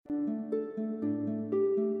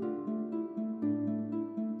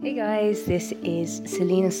Hey guys, this is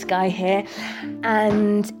Selena Sky here,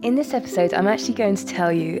 and in this episode I'm actually going to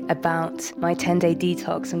tell you about my 10-day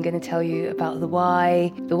detox. I'm going to tell you about the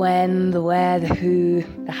why, the when, the where, the who,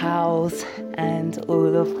 the hows, and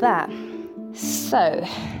all of that. So,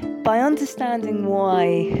 by understanding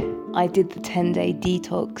why I did the 10-day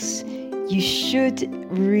detox, you should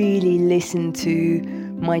really listen to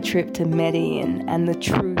my trip to Medellin and the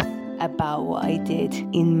truth about what I did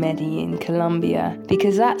in Medellin, Colombia,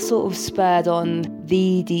 because that sort of spurred on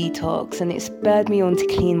the detox, and it spurred me on to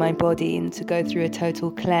clean my body and to go through a total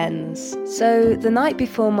cleanse. So the night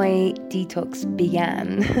before my detox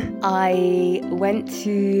began, I went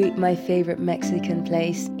to my favorite Mexican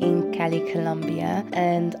place in Cali, Colombia,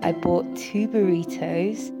 and I bought 2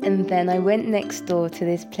 burritos, and then I went next door to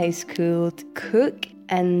this place called Cook,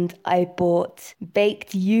 and I bought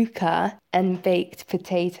baked yuca and baked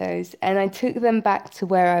potatoes, and I took them back to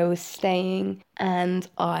where I was staying, and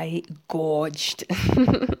I gorged.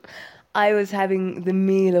 I was having the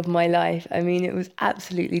meal of my life. I mean, it was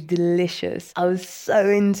absolutely delicious. I was so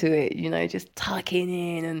into it, just tucking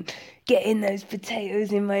in and getting those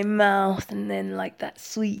potatoes in my mouth, and then like that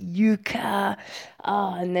sweet yuca,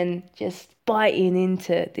 and then just biting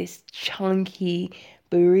into this chunky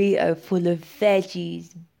burrito full of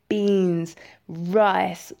veggies, beans,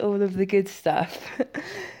 rice, all of the good stuff.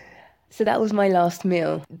 So that was my last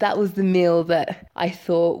meal. That was the meal that I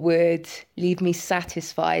thought would leave me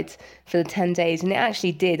satisfied for the 10 days. And it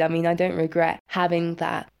actually did. I mean, I don't regret having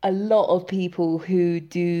that. A lot of people who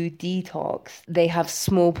do detox, they have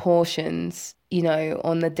small portions,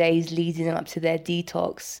 on the days leading up to their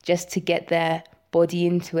detox just to get their body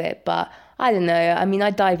into it. But I don't know. I mean, I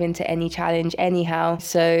dive into any challenge anyhow,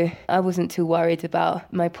 so I wasn't too worried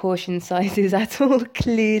about my portion sizes at all,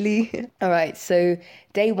 clearly. All right, so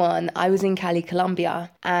day 1, I was in Cali, Colombia,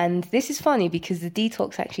 and this is funny because the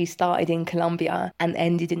detox actually started in Colombia and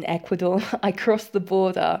ended in Ecuador. I crossed the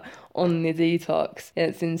border on the detox.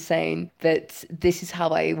 It's insane, but this is how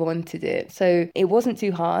I wanted it. So it wasn't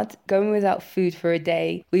too hard. Going without food for a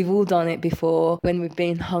day, we've all done it before. When we've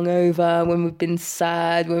been hungover, when we've been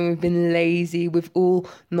sad, when we've been lazy, we've all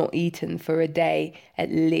not eaten for a day at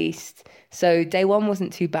least. So day 1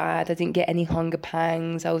 wasn't too bad. I didn't get any hunger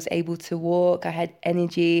pangs. I was able to walk. I had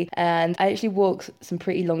energy, and I actually walked some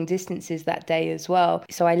pretty long distances that day as well.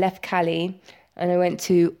 So I left Cali and I went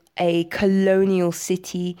to a colonial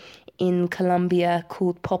city in Colombia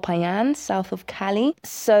called Popayan, south of Cali.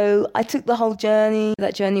 So I took the whole journey.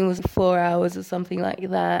 That journey was 4 hours or something like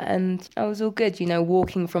that, and I was all good,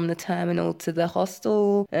 walking from the terminal to the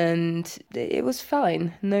hostel, and it was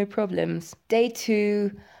fine, no problems. Day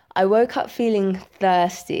 2, I woke up feeling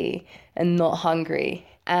thirsty and not hungry.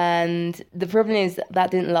 And the problem is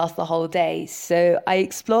that didn't last the whole day. So I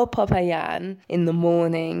explored Popayan in the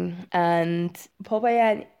morning, and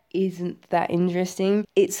Popayan isn't that interesting.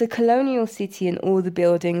 It's a colonial city and all the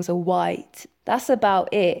buildings are white. That's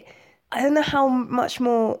about it. I don't know how much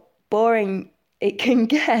more boring it can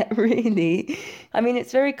get, really. I mean,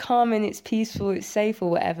 it's very calm and it's peaceful, it's safe or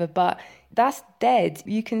whatever, but that's dead.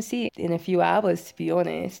 You can see it in a few hours, to be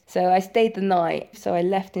honest. So I stayed the night. So I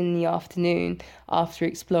left in the afternoon after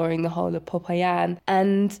exploring the whole of Popayan.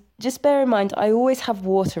 And just bear in mind, I always have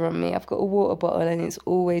water on me. I've got a water bottle and it's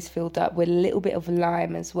always filled up with a little bit of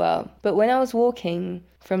lime as well. But when I was walking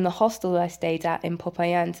from the hostel I stayed at in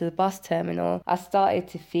Popayan to the bus terminal, I started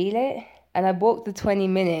to feel it. And I walked the 20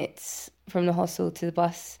 minutes from the hostel to the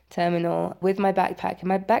bus terminal with my backpack. And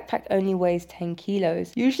my backpack only weighs 10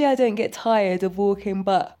 kilos. Usually I don't get tired of walking,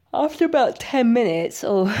 but after about 10 minutes,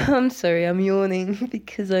 I'm sorry, I'm yawning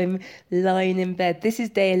because I'm lying in bed. This is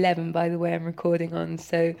day 11, by the way, I'm recording on,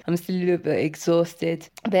 so I'm still a little bit exhausted.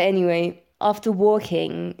 But anyway, after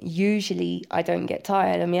walking, usually I don't get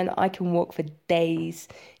tired. I mean, I can walk for days,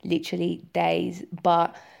 literally days,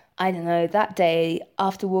 but I don't know, that day,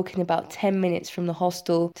 after walking about 10 minutes from the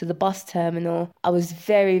hostel to the bus terminal, I was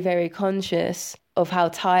very, very conscious of how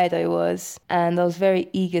tired I was, and I was very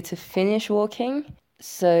eager to finish walking.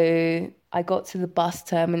 So I got to the bus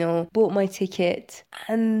terminal, bought my ticket,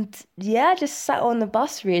 and just sat on the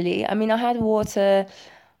bus, really. I mean, I had water,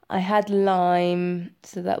 I had lime,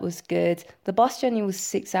 so that was good. The bus journey was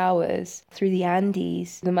 6 hours through the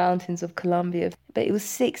Andes, the mountains of Colombia, but it was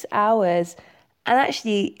 6 hours. And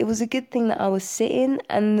actually, it was a good thing that I was sitting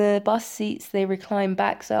and the bus seats, they reclined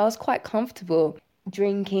back. So I was quite comfortable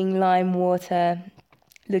drinking lime water,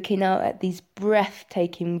 looking out at these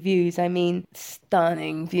breathtaking views. I mean,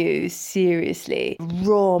 stunning views, seriously.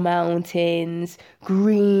 Raw mountains,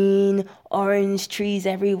 green, orange trees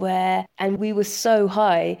everywhere. And we were so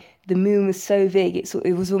high the moon was so big,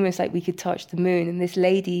 it was almost like we could touch the moon. And this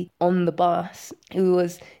lady on the bus who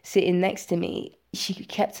was sitting next to me, she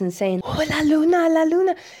kept on saying, "Oh, la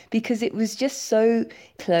luna," because it was just so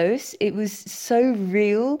close. It was so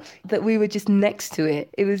real that we were just next to it.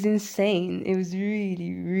 It was insane. It was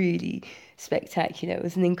really, really spectacular. It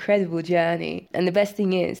was an incredible journey. And the best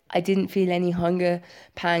thing is, I didn't feel any hunger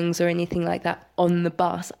pangs or anything like that on the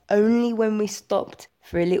bus. Only when we stopped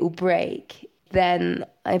for a little break, then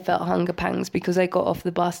I felt hunger pangs, because I got off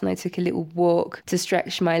the bus and I took a little walk to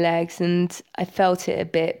stretch my legs and I felt it a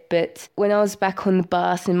bit. But when I was back on the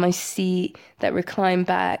bus in my seat that reclined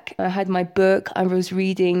back, I had my book. I was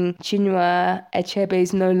reading Chinua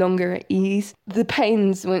Achebe's No Longer at Ease. The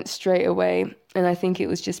pains went straight away, and I think it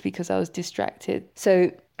was just because I was distracted.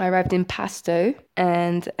 So I arrived in Pasto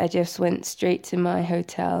and I just went straight to my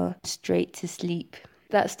hotel, straight to sleep.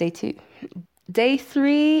 That's day 2. Day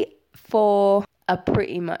 3, 4 are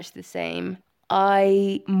pretty much the same.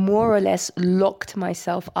 I more or less locked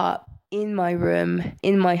myself up in my room,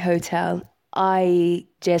 in my hotel. I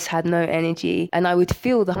just had no energy, and I would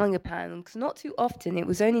feel the hunger pangs. Not too often, it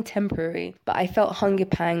was only temporary, but I felt hunger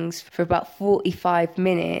pangs for about 45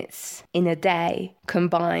 minutes in a day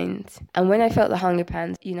combined. And when I felt the hunger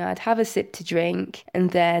pangs, I'd have a sip to drink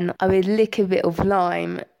and then I would lick a bit of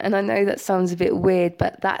lime. And I know that sounds a bit weird,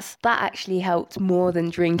 but that actually helped more than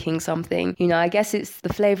drinking something. I guess it's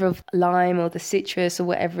the flavor of lime or the citrus or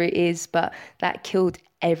whatever it is, but that killed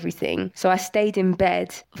everything. So I stayed in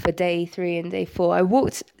bed for day 3 and day 4.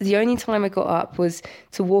 The only time I got up was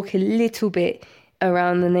to walk a little bit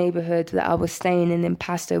around the neighborhood that I was staying in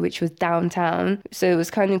Pasto, which was downtown. So it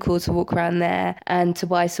was kind of cool to walk around there and to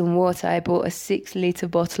buy some water. I bought a 6-liter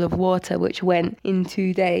bottle of water, which went in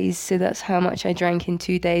 2 days. So that's how much I drank in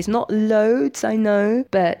 2 days. Not loads, I know,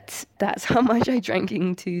 but that's how much I drank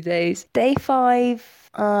in 2 days. Day 5,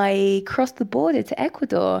 I crossed the border to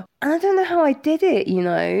Ecuador. And I don't know how I did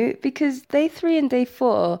it, because day 3 and day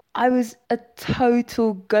 4, I was a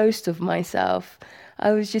total ghost of myself.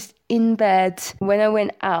 I was just in bed. When I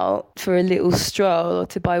went out for a little stroll or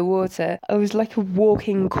to buy water, I was like a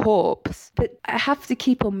walking corpse. But I have to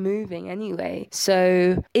keep on moving anyway.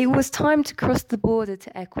 So it was time to cross the border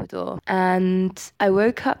to Ecuador. And I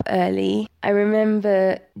woke up early. I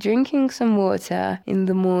remember drinking some water in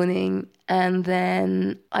the morning. And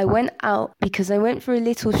then I went out because I went for a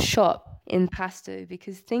little shop in Pasto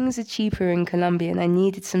because things are cheaper in Colombia and I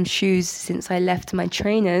needed some shoes since I left my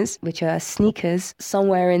trainers, which are sneakers,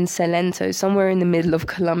 somewhere in Salento, somewhere in the middle of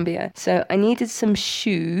Colombia. So I needed some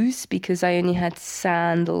shoes because I only had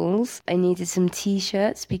sandals. I needed some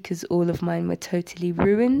t-shirts because all of mine were totally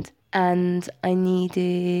ruined. And I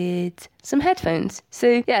needed some headphones.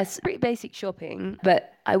 So yes, pretty basic shopping.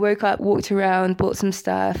 But I woke up, walked around, bought some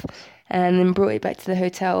stuff, and then brought it back to the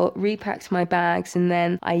hotel, repacked my bags, and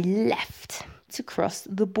then I left to cross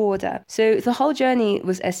the border. So the whole journey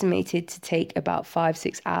was estimated to take about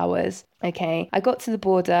 5-6 hours. Okay, I got to the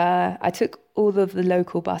border. I took all of the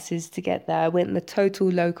local buses to get there. I went the total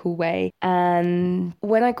local way. And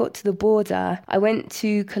when I got to the border, I went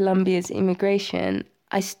to Colombia's immigration.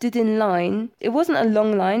 I stood in line. It wasn't a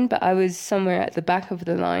long line, but I was somewhere at the back of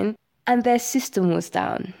the line. And their system was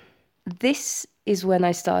down. This is when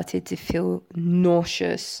I started to feel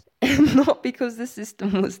nauseous. Not because the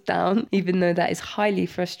system was down, even though that is highly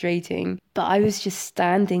frustrating, but I was just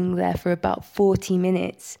standing there for about 40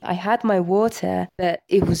 minutes. I had my water, but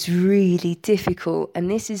it was really difficult.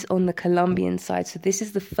 And this is on the Colombian side. So this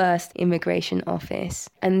is the first immigration office.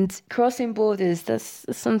 And crossing borders, that's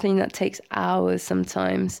something that takes hours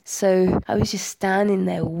sometimes. So I was just standing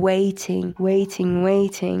there waiting.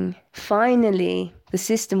 Finally, the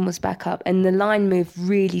system was back up and the line moved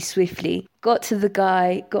really swiftly. Got to the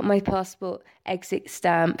guy, got my passport exit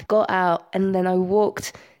stamp, got out, and then I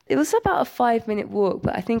walked. It was about a 5-minute walk,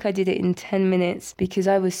 but I think I did it in 10 minutes because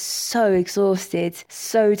I was so exhausted,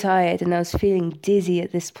 so tired, and I was feeling dizzy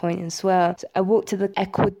at this point as well. So I walked to the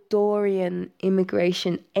Ecuadorian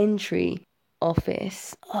immigration entry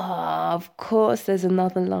office. Of course there's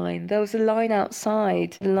another line. There was a line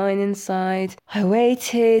outside, the line inside. I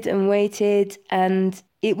waited, and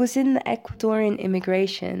it was in the Ecuadorian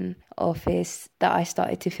immigration office that I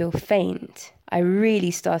started to feel faint. I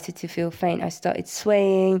really started to feel faint. I started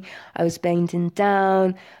swaying. I was bending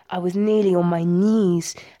down. I was nearly on my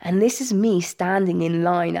knees. And this is me standing in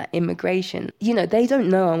line at immigration. They don't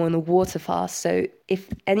know I'm on a water fast. So if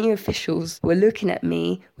any officials were looking at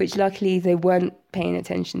me, which luckily they weren't paying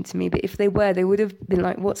attention to me, but if they were, they would have been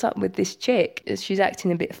like, what's up with this chick? She's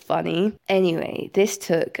acting a bit funny. Anyway, this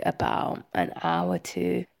took about an hour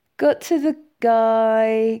to got to the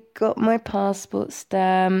guy, got my passport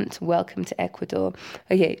stamped, welcome to Ecuador.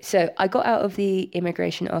 Okay, so I got out of the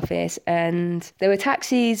immigration office and there were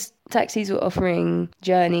taxis. Taxis were offering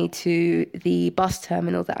journey to the bus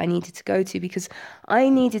terminal that I needed to go to because I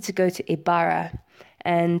needed to go to Ibarra.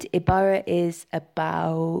 And Ibarra is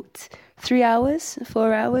about 4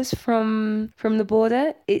 hours from the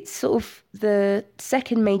border. It's sort of the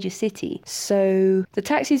second major city. So the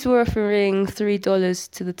taxis were offering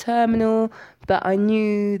 $3 to the terminal, but I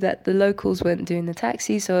knew that the locals weren't doing the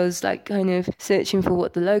taxi, so I was like kind of searching for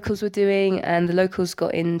what the locals were doing, and the locals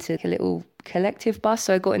got into a little collective bus.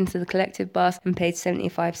 So I got into the collective bus and paid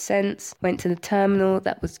 75 cents, went to the terminal.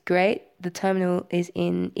 That was great. The terminal is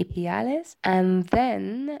in Ipiales, and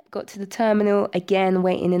then got to the terminal again,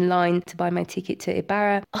 waiting in line to buy my ticket to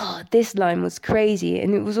Ibarra. Oh, this line was crazy.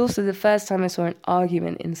 And it was also the first time I saw an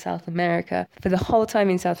argument in South America. For the whole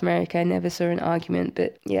time in South America, I never saw an argument,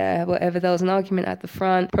 but yeah, whatever. There was an argument at the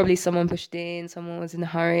front. Probably someone pushed in, someone was in a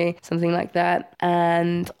hurry, something like that.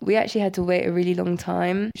 And we actually had to wait a really long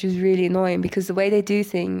time, which was really annoying because the way they do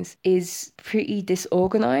things is pretty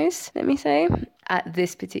disorganized, let me say. At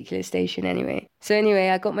this particular station anyway. So anyway,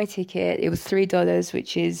 I got my ticket. It was $3,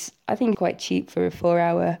 which is, I think, quite cheap for a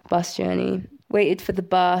 4-hour bus journey. Waited for the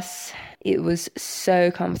bus. It was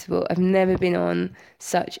so comfortable. I've never been on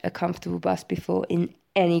such a comfortable bus before in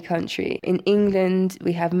any country. In England,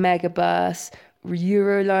 we have Megabus,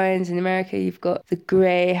 Eurolines. In America, you've got the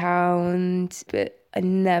Greyhound, but I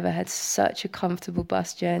never had such a comfortable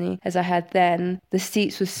bus journey as I had then. The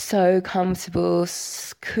seats were so comfortable,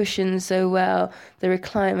 cushioned so well. The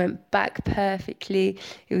recline went back perfectly.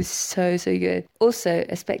 It was so, so good. Also,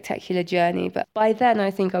 a spectacular journey. But by then,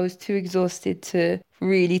 I think I was too exhausted to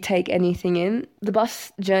really take anything in. The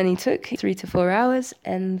bus journey took 3 to 4 hours,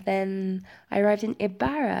 and then I arrived in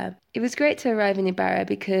Ibarra. It was great to arrive in Ibarra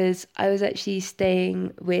because I was actually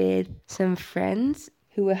staying with some friends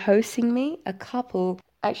who were hosting me, a couple,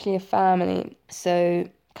 actually a family, so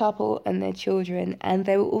couple and their children, and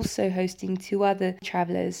they were also hosting 2 other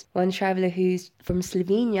travellers. One traveller who's from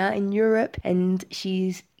Slovenia in Europe, and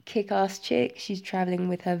she's kick-ass chick. She's traveling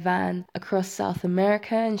with her van across South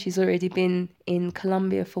America, and she's already been in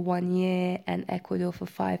Colombia for 1 year and Ecuador for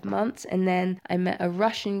 5 months. And then I met a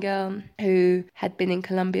Russian girl who had been in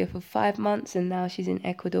Colombia for 5 months, and now she's in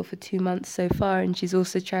Ecuador for 2 months so far, and she's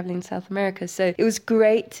also traveling South America. So it was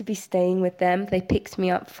great to be staying with them. They picked me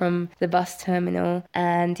up from the bus terminal,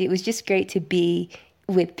 and it was just great to be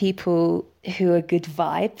with people who are good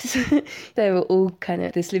vibes. They were all kind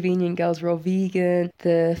of, the Slovenian girls were all vegan.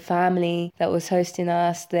 The family that was hosting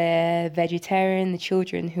us, they're vegetarian. The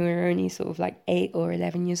children, who are only sort of like 8 or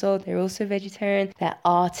 11 years old, they're also vegetarian. They're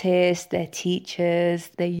artists, they're teachers,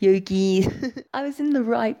 they're yogis. I was in the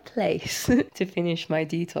right place to finish my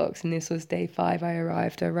detox, and this was day 5. I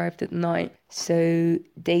arrived at night. So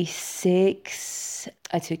day 6,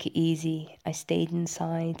 I took it easy. I stayed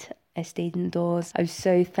inside. I stayed indoors. I was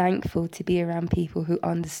so thankful to be around people who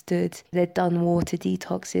understood. They'd done water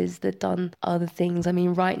detoxes, they'd done other things. I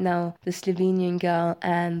mean, right now, the Slovenian girl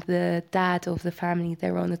and the dad of the family,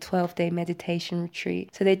 they're on a 12-day meditation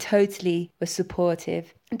retreat. So they totally were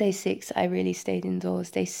supportive. Day 6, I really stayed indoors.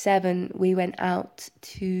 Day 7, we went out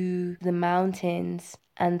to the mountains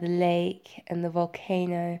and the lake and the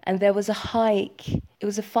volcano. And there was a hike. It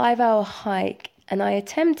was a 5-hour hike, and I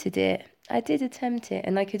attempted it. I did attempt it,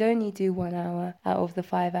 and I could only do 1 hour out of the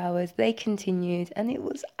 5 hours. They continued, and it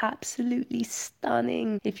was absolutely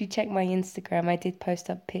stunning. If you check my Instagram, I did post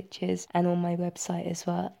up pictures, and on my website as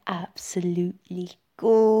well. Absolutely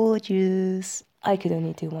gorgeous. I could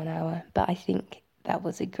only do 1 hour, but I think that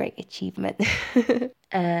was a great achievement.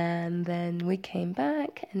 And then we came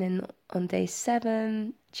back, and then on day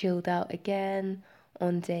 7, chilled out again.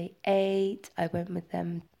 On day 8, I went with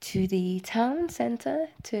them to the town centre,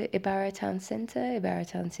 to Ibarra town centre. Ibarra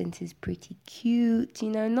town centre is pretty cute,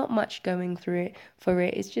 not much going through it for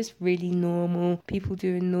it. It's just really normal. People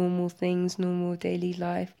doing normal things, normal daily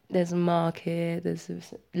life. There's a market, there's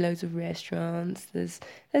loads of restaurants, there's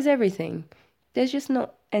everything. There's just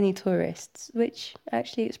not any tourists, which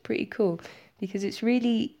actually is pretty cool because it's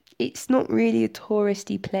not really a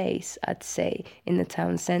touristy place, I'd say, in the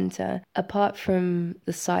town centre. Apart from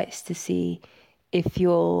the sights to see if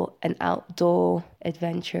you're an outdoor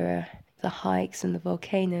adventurer, the hikes and the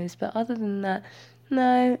volcanoes. But other than that,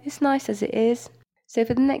 no, it's nice as it is. So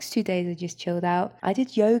for the next 2 days, I just chilled out. I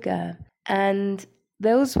did yoga, and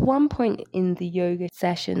there was one point in the yoga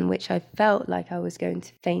session which I felt like I was going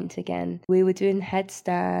to faint again. We were doing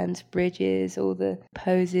headstands, bridges, all the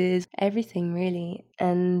poses, everything really.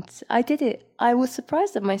 And I did it I was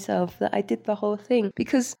surprised at myself that I did the whole thing,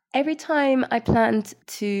 because every time I planned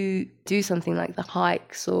to do something like the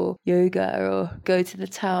hikes or yoga or go to the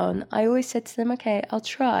town, I always said to them, okay, I'll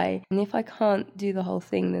try. And if I can't do the whole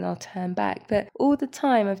thing, then I'll turn back. But all the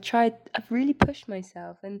time I've really pushed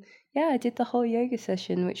myself. And yeah, I did the whole yoga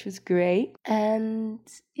session, which was great. And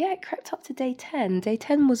yeah, it crept up to day 10. Day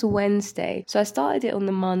 10 was a Wednesday. So I started it on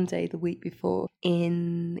the Monday the week before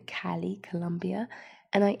in Cali, Colombia.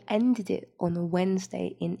 And I ended it on a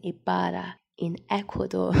Wednesday in Ibarra in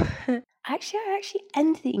Ecuador. I actually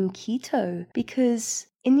ended it in Quito, because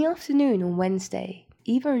in the afternoon on Wednesday,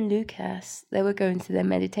 Eva and Lucas, they were going to their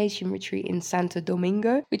meditation retreat in Santo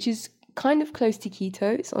Domingo, which is kind of close to Quito.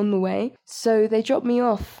 It's on the way. So they dropped me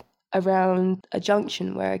off around a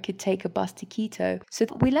junction where I could take a bus to Quito. So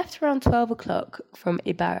we left around 12 o'clock from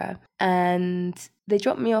Ibarra, and they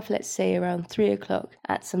dropped me off, let's say, around 3 o'clock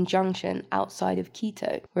at some junction outside of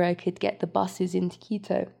Quito where I could get the buses into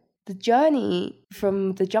Quito. The journey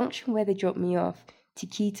from the junction where they dropped me off to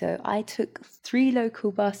Quito, I took 3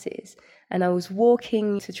 local buses, and I was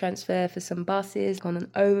walking to transfer for some buses on an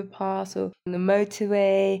overpass or on the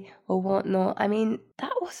motorway or whatnot. I mean,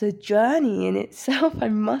 that was a journey in itself, I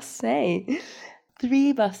must say.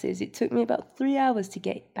 3 buses. It took me about 3 hours to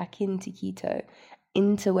get back into Quito,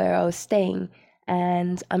 into where I was staying.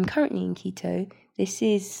 And I'm currently in Quito. This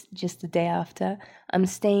is just the day after. I'm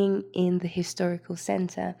staying in the historical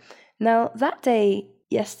center. Now, that day,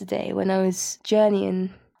 yesterday, when I was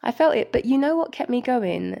journeying, I felt it. But you know what kept me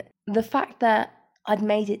going? The fact that I'd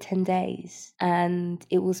made it 10 days and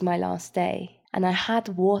it was my last day, and I had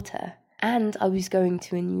water, and I was going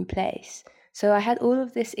to a new place. So I had all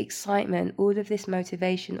of this excitement, all of this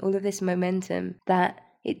motivation, all of this momentum, that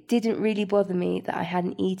it didn't really bother me that I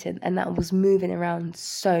hadn't eaten and that I was moving around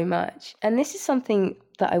so much. And this is something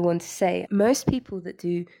that I want to say. Most people that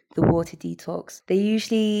do the water detox, they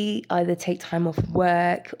usually either take time off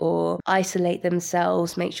work or isolate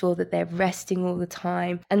themselves, make sure that they're resting all the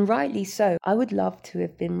time. And rightly so. I would love to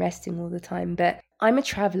have been resting all the time, but I'm a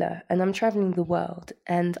traveller and I'm travelling the world,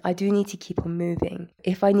 and I do need to keep on moving.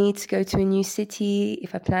 If I need to go to a new city,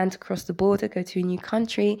 if I plan to cross the border, go to a new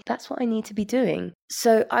country, that's what I need to be doing.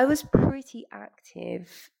 So I was pretty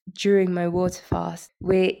active during my water fast,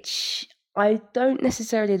 which I don't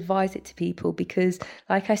necessarily advise it to people because,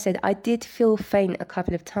 like I said, I did feel faint a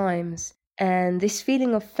couple of times. And this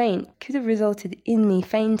feeling of faint could have resulted in me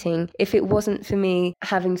fainting if it wasn't for me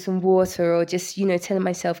having some water or just, telling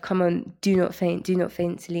myself, come on, do not faint,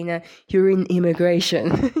 Selena. You're in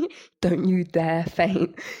immigration. Don't you dare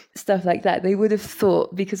faint. Stuff like that. They would have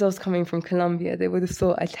thought, because I was coming from Colombia, they would have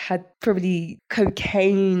thought I'd had probably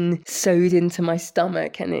cocaine sewed into my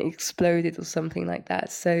stomach and it exploded or something like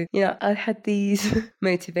that. So, I had these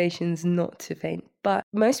motivations not to faint. But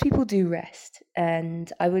most people do rest,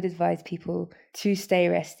 and I would advise people to stay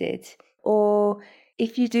rested. Or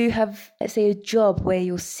if you do have, let's say, a job where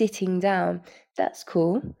you're sitting down, that's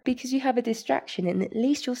cool because you have a distraction and at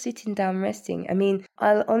least you're sitting down resting. I mean,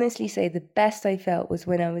 I'll honestly say the best I felt was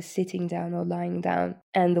when I was sitting down or lying down,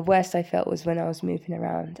 and the worst I felt was when I was moving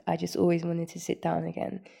around. I just always wanted to sit down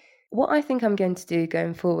again. What I think I'm going to do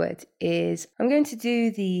going forward is I'm going to do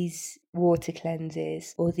these water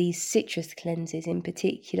cleanses, or these citrus cleanses in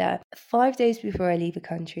particular, 5 days before I leave a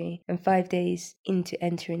country and 5 days into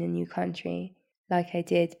entering a new country. Like I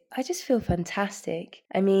did, I just feel fantastic.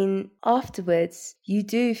 I mean, afterwards, you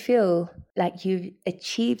do feel like you've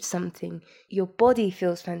achieved something. Your body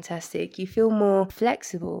feels fantastic. You feel more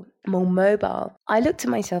flexible, more mobile. I looked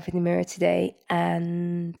at myself in the mirror today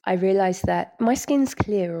and I realized that my skin's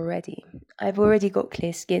clear already. I've already got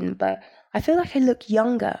clear skin, but I feel like I look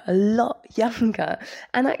younger, a lot younger.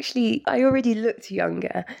 And actually, I already looked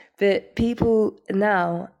younger, but people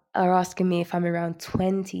now are asking me if I'm around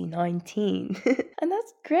 2019. And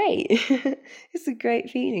that's great. It's a great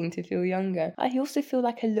feeling to feel younger. I also feel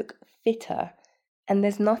like I look fitter. And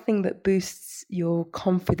there's nothing that boosts your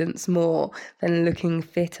confidence more than looking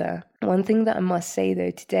fitter. One thing that I must say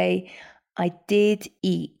though, today I did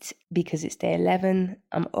eat because it's day 11.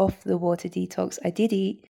 I'm off the water detox. I did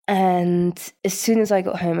eat. And as soon as I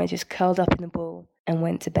got home, I just curled up in a ball and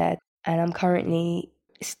went to bed. And I'm currently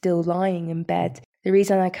still lying in bed. The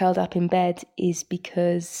reason I curled up in bed is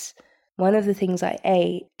because one of the things I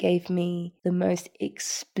ate gave me the most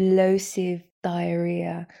explosive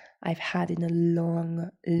diarrhea I've had in a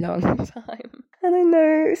long, long time. And I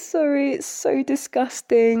know, sorry, it's so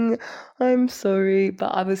disgusting. I'm sorry,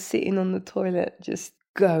 but I was sitting on the toilet just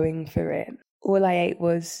going for it. All I ate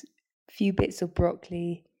was a few bits of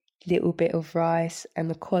broccoli, little bit of rice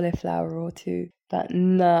and a cauliflower or two. But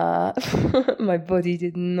nah, my body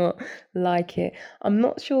did not like it. I'm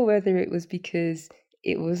not sure whether it was because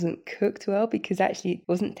it wasn't cooked well, because actually it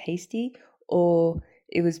wasn't tasty, or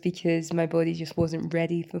it was because my body just wasn't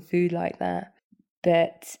ready for food like that.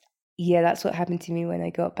 But yeah, that's what happened to me when I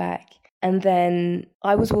got back. And then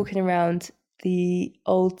I was walking around the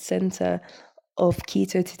old center of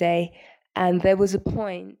Quito today, and there was a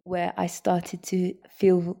point where I started to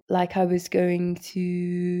feel like I was going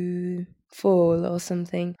to fall or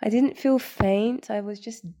something. I didn't feel faint. I was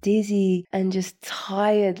just dizzy and just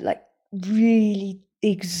tired, like really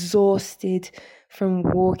exhausted from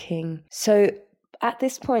walking. So at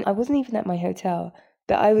this point, I wasn't even at my hotel,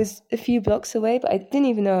 but I was a few blocks away, but I didn't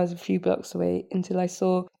even know I was a few blocks away until I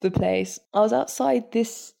saw the place. I was outside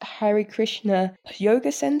this Hare Krishna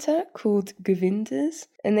yoga center called Govinda's,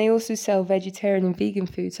 and they also sell vegetarian and vegan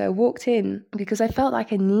food. So I walked in because I felt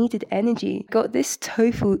like I needed energy. Got this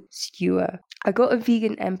tofu skewer. I got a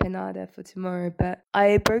vegan empanada for tomorrow, but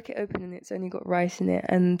I broke it open and it's only got rice in it.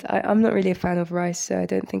 And I'm not really a fan of rice, so I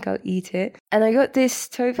don't think I'll eat it. And I got this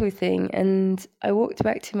tofu thing and I walked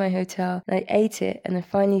back to my hotel and I ate it and I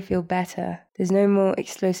finally feel better. There's no more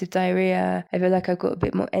explosive diarrhea. I feel like I've got a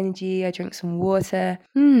bit more energy. I drank some water.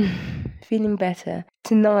 Feeling better.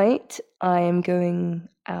 Tonight, I am going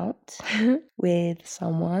out with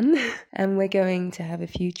someone and we're going to have a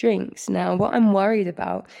few drinks. Now, what I'm worried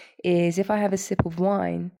about is if I have a sip of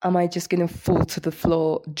wine, am I just going to fall to the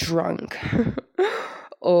floor drunk?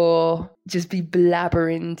 Or just be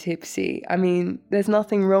blabbering tipsy? I mean, there's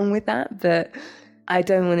nothing wrong with that, but I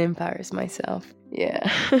don't want to embarrass myself. Yeah.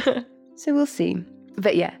 So we'll see.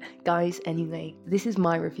 But yeah, guys, anyway, this is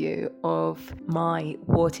my review of my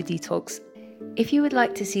water detox. If you would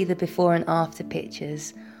like to see the before and after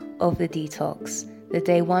pictures of the detox, the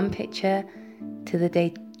day 1 picture to the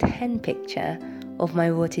day 10 picture of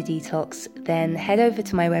my water detox, then head over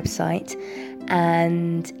to my website,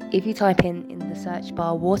 and if you type in the search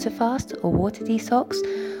bar water fast or water detox,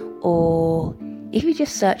 or if you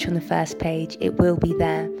just search on the first page, it will be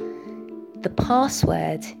there. The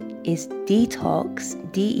password is Detox,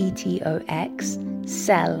 Detox,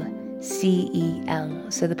 cell,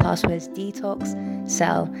 CEL. So the password is Detox,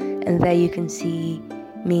 cell, and there you can see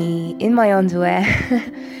me in my underwear,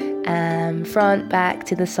 front, back,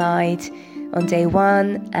 to the side on day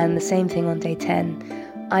 1, and the same thing on day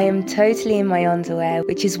 10. I am totally in my underwear,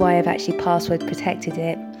 which is why I've actually password protected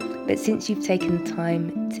it. But since you've taken the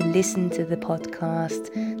time to listen to the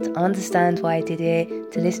podcast, to understand why I did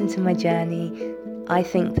it, to listen to my journey, I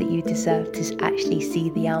think that you deserve to actually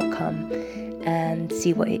see the outcome and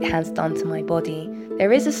see what it has done to my body.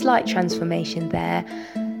 There is a slight transformation there.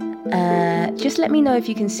 Just let me know if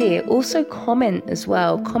you can see it. Also comment as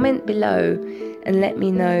well. Comment below and let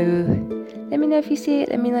me know. Let me know if you see it.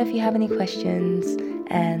 Let me know if you have any questions,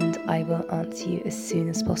 and I will answer you as soon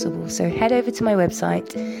as possible. So head over to my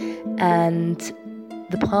website, and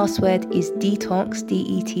the password is Detox,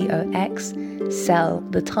 Detox, cell.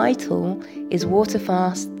 The title is Water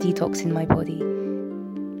Fast, Detoxing My Body.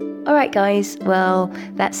 Alright guys, well,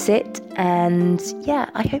 that's it. And yeah,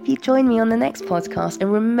 I hope you join me on the next podcast.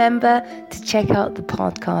 And remember to check out the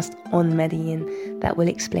podcast on Medellin. That will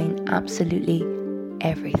explain absolutely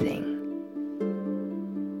everything.